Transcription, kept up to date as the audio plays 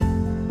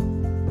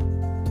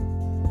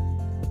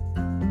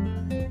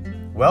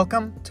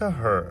Welcome to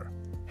Her,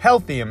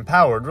 Healthy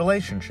Empowered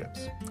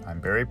Relationships. I'm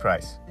Barry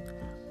Price.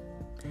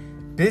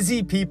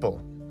 Busy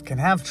people can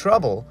have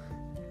trouble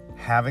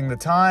having the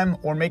time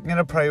or making it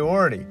a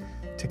priority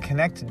to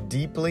connect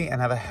deeply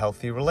and have a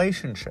healthy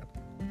relationship.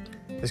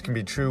 This can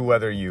be true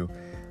whether you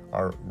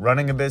are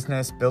running a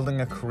business,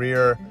 building a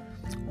career,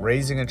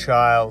 raising a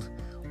child,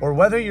 or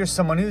whether you're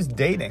someone who's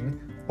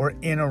dating or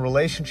in a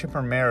relationship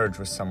or marriage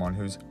with someone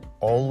who's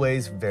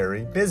always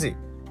very busy.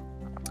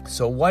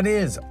 So what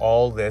is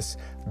all this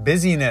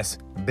busyness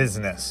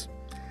business?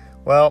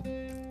 Well,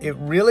 it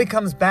really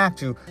comes back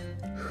to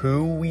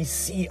who we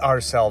see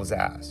ourselves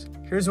as.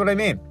 Here's what I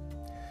mean.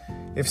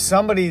 If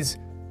somebody's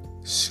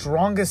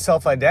strongest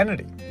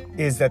self-identity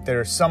is that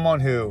they're someone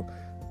who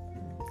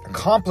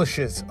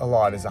accomplishes a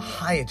lot, is a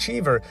high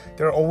achiever,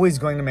 they're always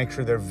going to make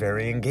sure they're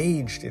very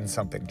engaged in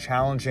something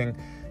challenging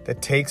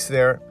that takes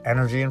their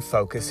energy and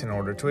focus in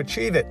order to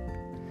achieve it.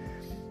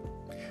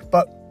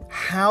 But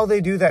how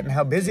they do that and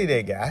how busy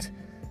they get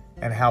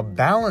and how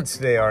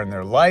balanced they are in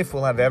their life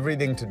will have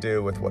everything to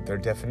do with what their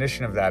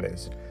definition of that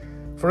is.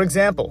 For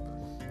example,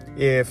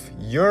 if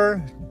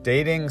you're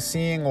dating,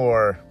 seeing,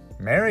 or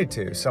married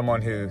to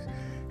someone who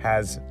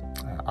has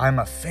I'm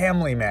a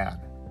family man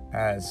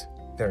as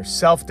their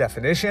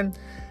self-definition,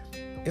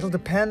 it'll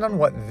depend on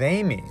what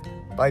they mean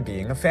by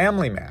being a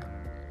family man.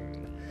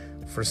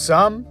 For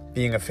some,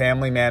 being a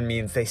family man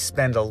means they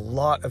spend a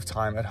lot of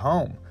time at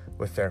home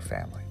with their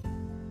family.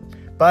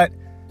 But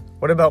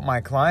what about my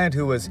client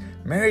who was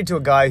married to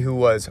a guy who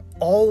was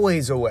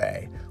always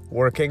away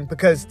working,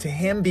 because to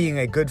him being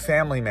a good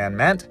family man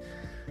meant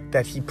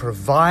that he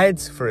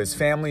provides for his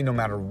family no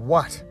matter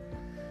what.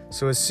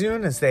 So as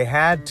soon as they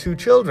had 2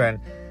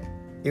 children,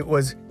 it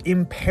was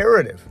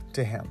imperative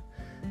to him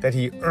that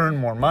he earn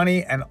more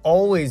money and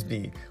always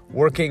be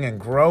working and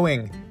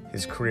growing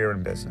his career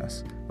and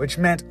business, which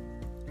meant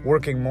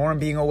working more and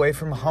being away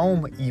from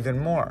home even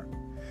more.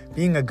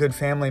 Being a good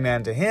family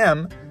man to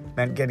him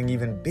meant getting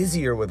even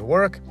busier with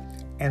work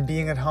and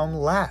being at home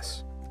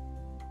less.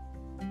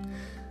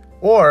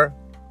 Or,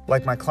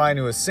 like my client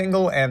who was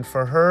single, and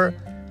for her,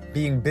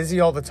 being busy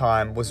all the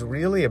time was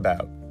really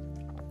about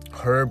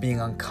her being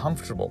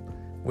uncomfortable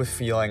with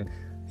feeling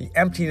the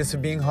emptiness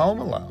of being home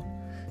alone.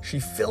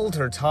 She filled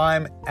her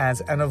time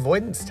as an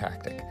avoidance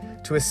tactic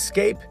to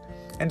escape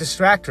and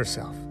distract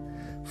herself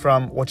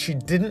from what she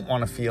didn't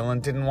want to feel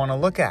and didn't want to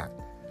look at,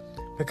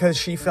 because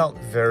she felt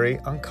very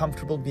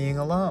uncomfortable being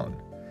alone.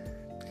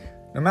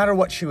 No matter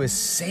what she was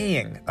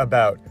saying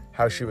about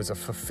how she was a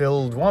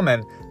fulfilled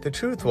woman, the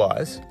truth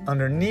was,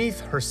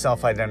 underneath her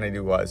self-identity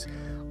was,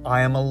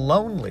 I am a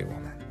lonely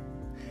woman.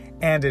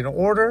 And in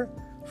order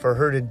for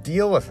her to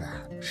deal with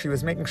that, she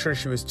was making sure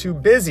she was too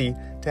busy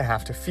to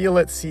have to feel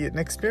it, see it, and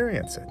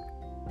experience it.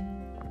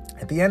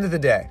 At the end of the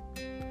day,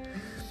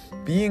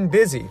 being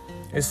busy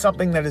is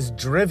something that is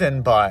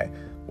driven by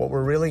what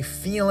we're really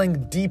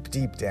feeling deep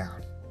down.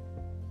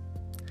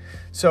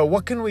 So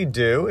what can we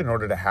do in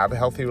order to have a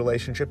healthy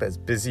relationship as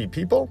busy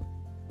people?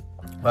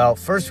 Well,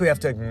 first we have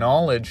to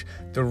acknowledge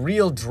the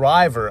real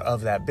driver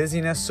of that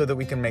busyness so that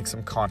we can make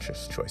some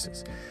conscious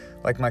choices.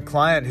 Like my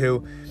client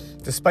who,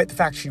 despite the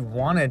fact she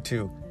wanted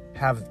to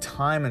have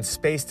time and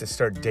space to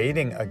start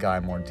dating a guy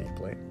more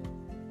deeply,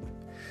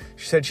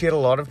 she said she had a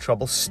lot of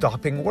trouble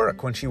stopping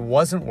work. When she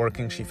wasn't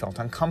working, she felt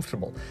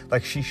uncomfortable,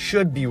 like she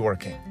should be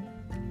working.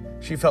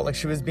 She felt like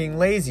she was being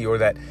lazy, or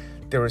that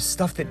there was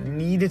stuff that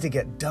needed to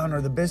get done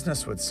or the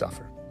business would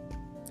suffer.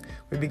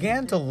 We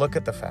began to look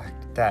at the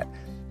fact that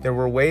there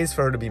were ways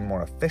for her to be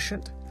more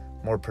efficient,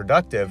 more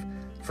productive.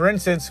 For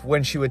instance,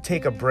 when she would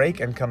take a break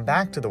and come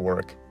back to the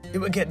work, it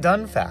would get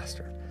done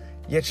faster.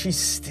 Yet she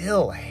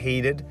still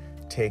hated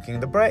taking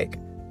the break.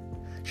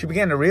 She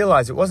began to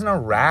realize it wasn't a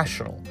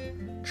rational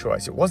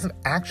choice. It wasn't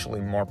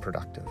actually more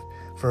productive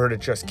for her to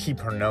just keep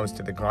her nose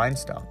to the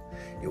grindstone.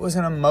 It was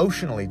an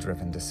emotionally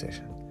driven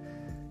decision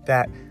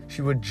that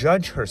she would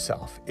judge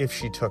herself if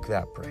she took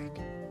that break.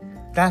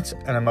 That's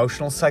an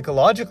emotional,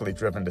 psychologically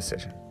driven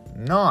decision,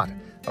 not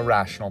a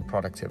rational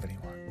productivity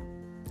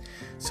one.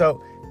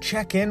 So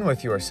check in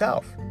with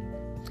yourself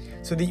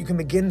so that you can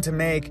begin to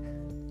make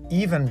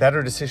even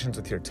better decisions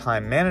with your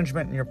time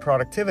management and your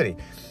productivity.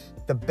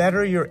 The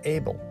better you're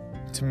able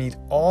to meet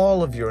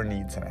all of your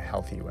needs in a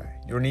healthy way.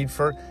 Your need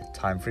for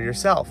time for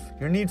yourself,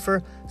 your need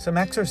for some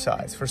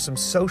exercise, for some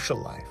social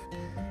life.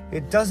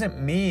 It doesn't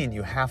mean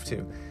you have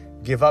to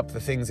give up the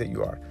things that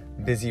you are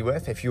busy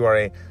with. If you are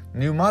a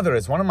new mother,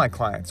 as one of my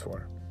clients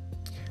were,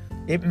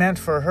 it meant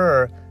for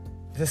her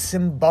the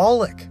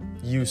symbolic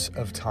use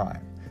of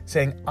time,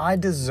 saying, I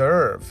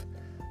deserve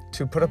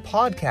to put a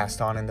podcast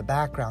on in the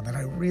background that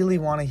I really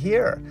want to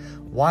hear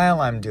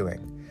while I'm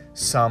doing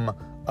some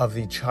of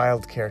the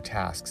childcare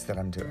tasks that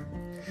I'm doing.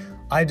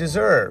 I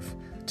deserve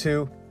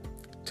to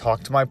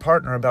talk to my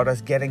partner about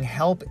us getting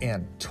help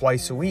in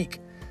twice a week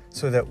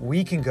so that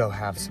we can go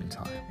have some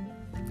time.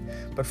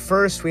 But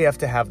first, we have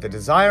to have the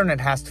desire, and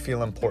it has to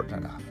feel important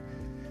enough.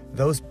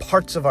 Those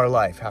parts of our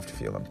life have to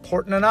feel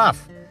important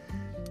enough.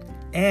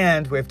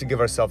 And we have to give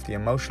ourselves the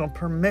emotional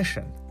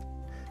permission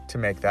to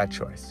make that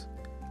choice.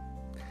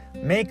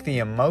 make the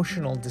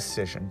emotional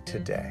decision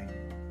today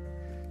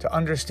to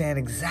understand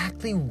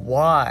exactly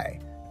why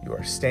you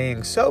are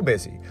staying so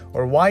busy,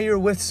 or why you're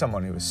with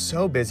someone who is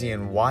so busy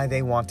and why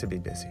they want to be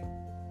busy.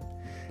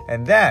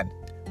 And then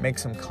make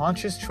some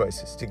conscious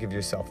choices to give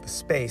yourself the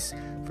space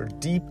for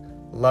deep,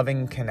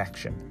 loving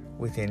connection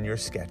within your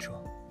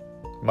schedule.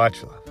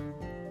 Much love.